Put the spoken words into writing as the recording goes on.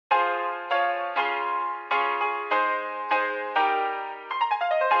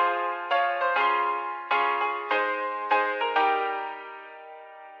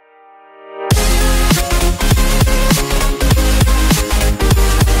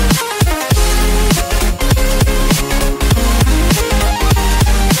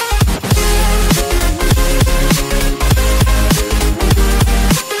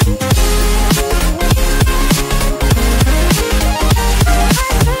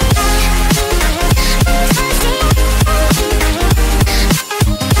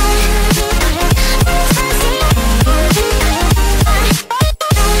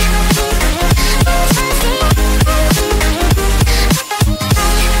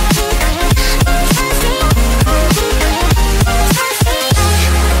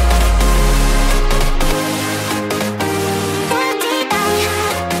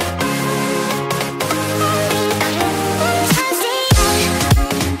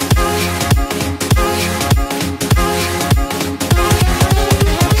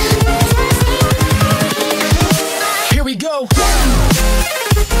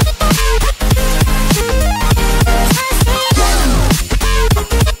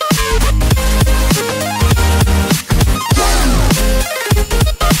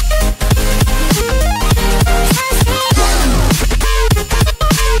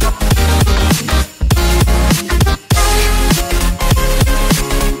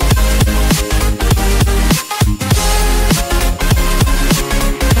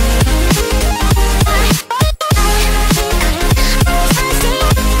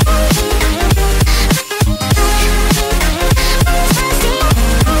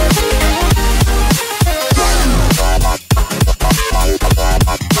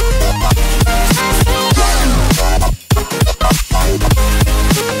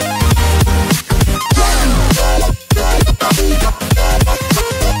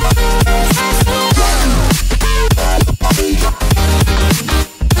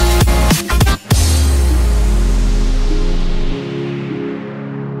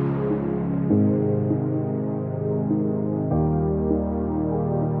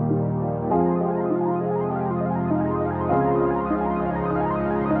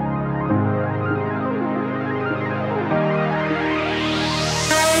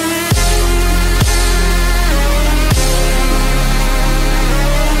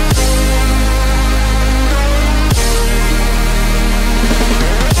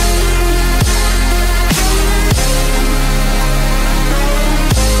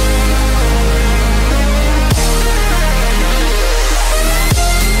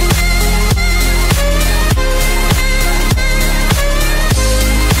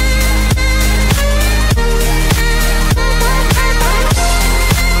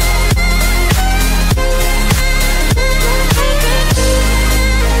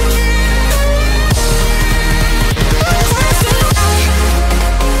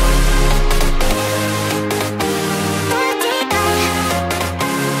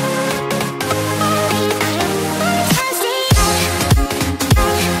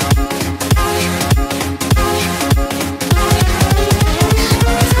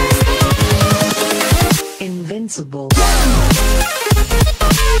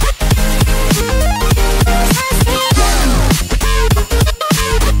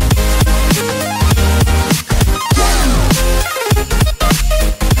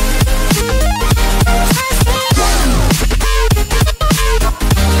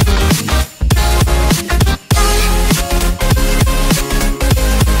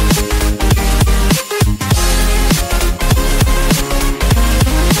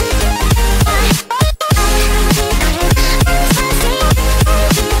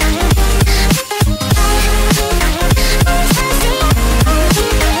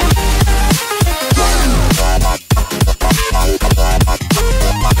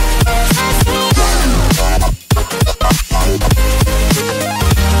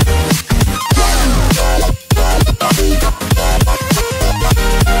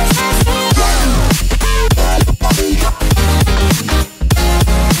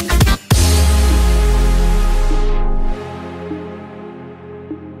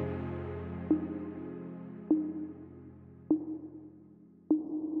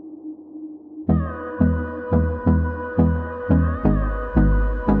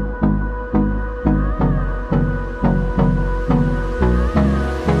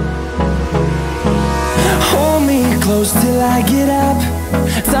close till I get up.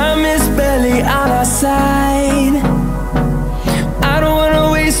 Time is barely on our side. I don't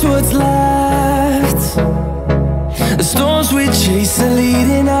wanna waste what's left. The storms we chase are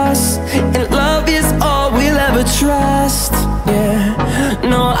leading us, and love is all we'll ever trust. Yeah,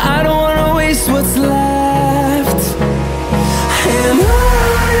 no, I don't wanna waste what's left. And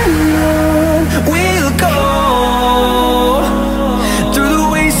on we'll go, through the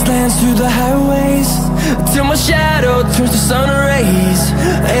wastelands, through the highways, till my shadow turns to sun rays.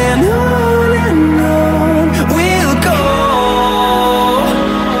 And on we'll go,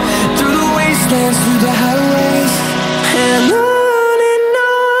 through the wastelands, through the highways, and on.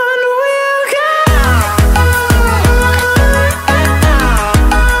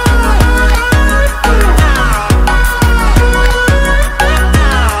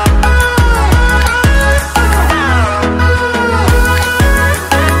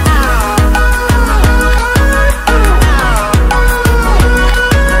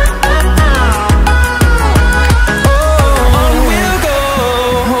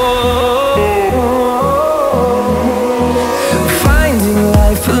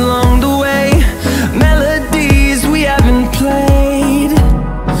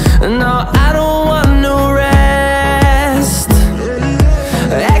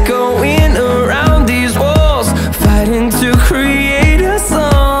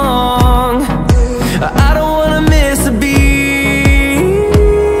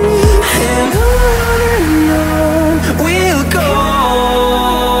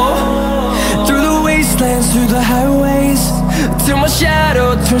 Through the highways, till my shadow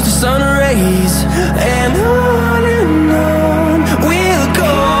turns to sun rays. And on we'll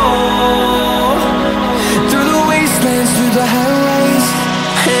go, through the wastelands, through the highways,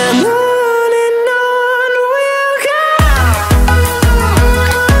 and on.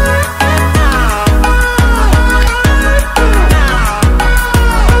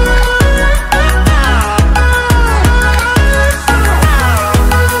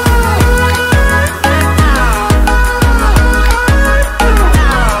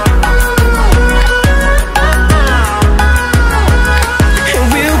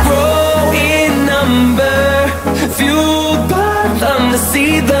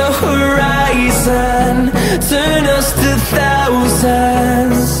 See the horizon turn us to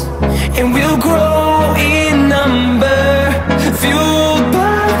thousands, and we'll grow in number, fueled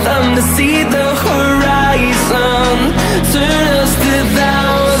by them. To see the horizon turn us to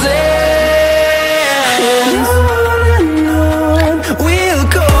thousands, and on we'll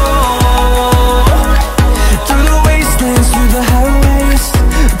go, through the wastelands, through the highways,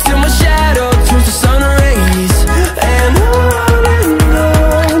 till my shadow turns to sun rays. And on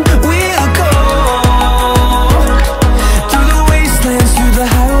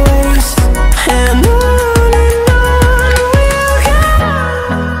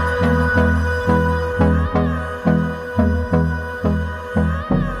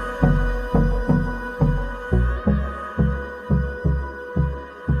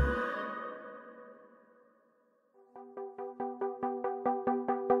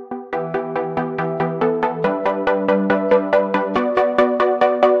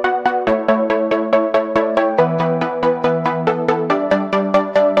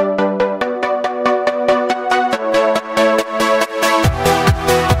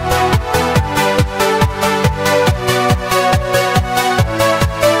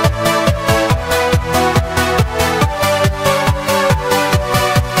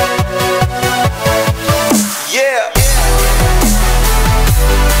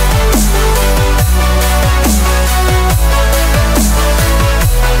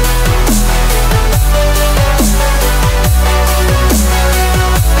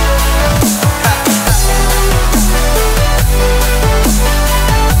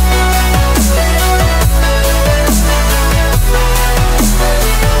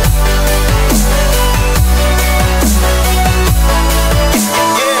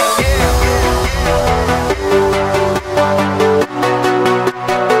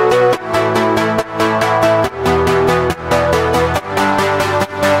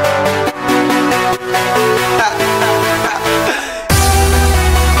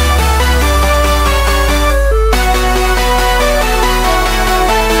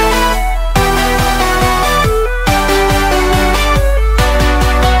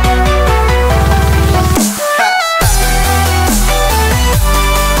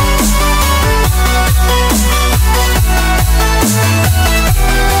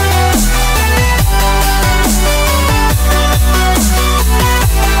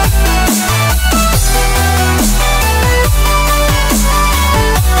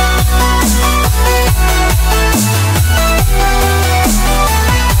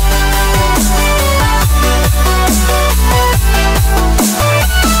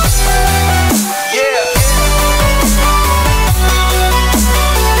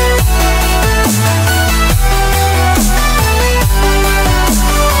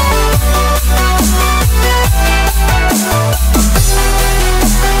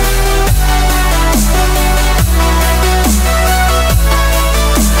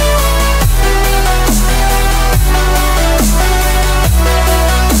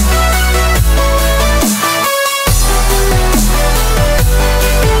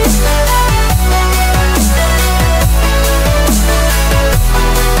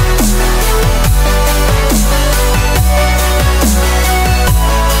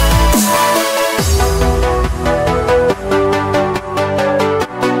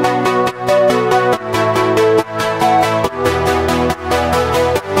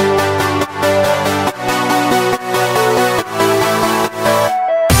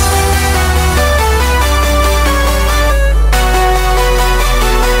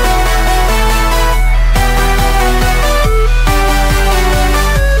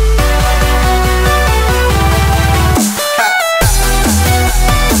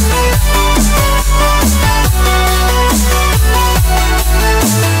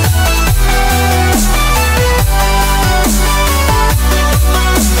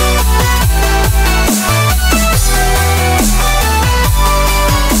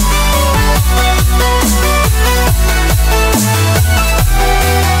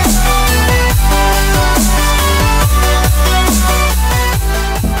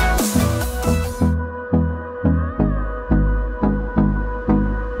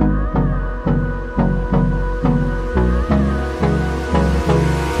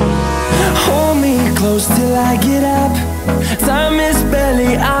close till I get up. Time is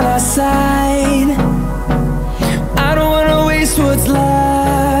barely on our side. I don't wanna waste what's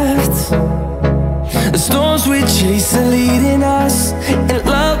left. The storms we chase are leading us, and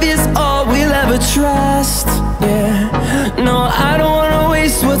love is all we'll ever trust. Yeah, no, I don't wanna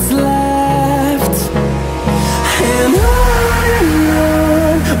waste what's left. And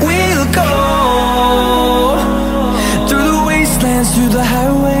on we'll go, through the wastelands, through the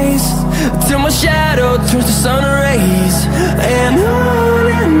highways, till my shadow turns to sun rays. And on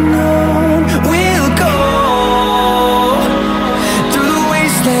we'll go, through the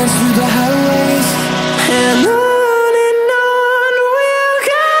wastelands, through the highways, and on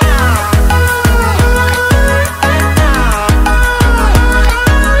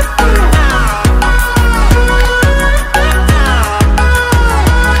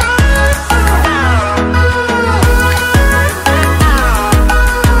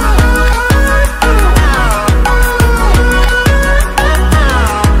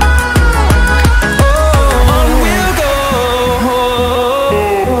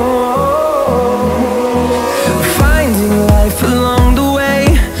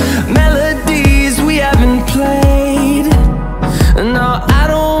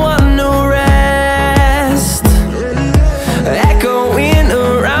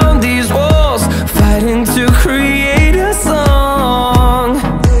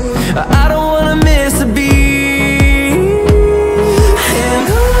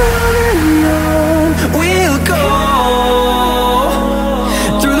we'll go.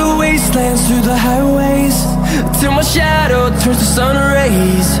 Through the highways, till my shadow turns to sun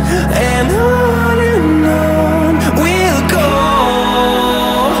rays. And on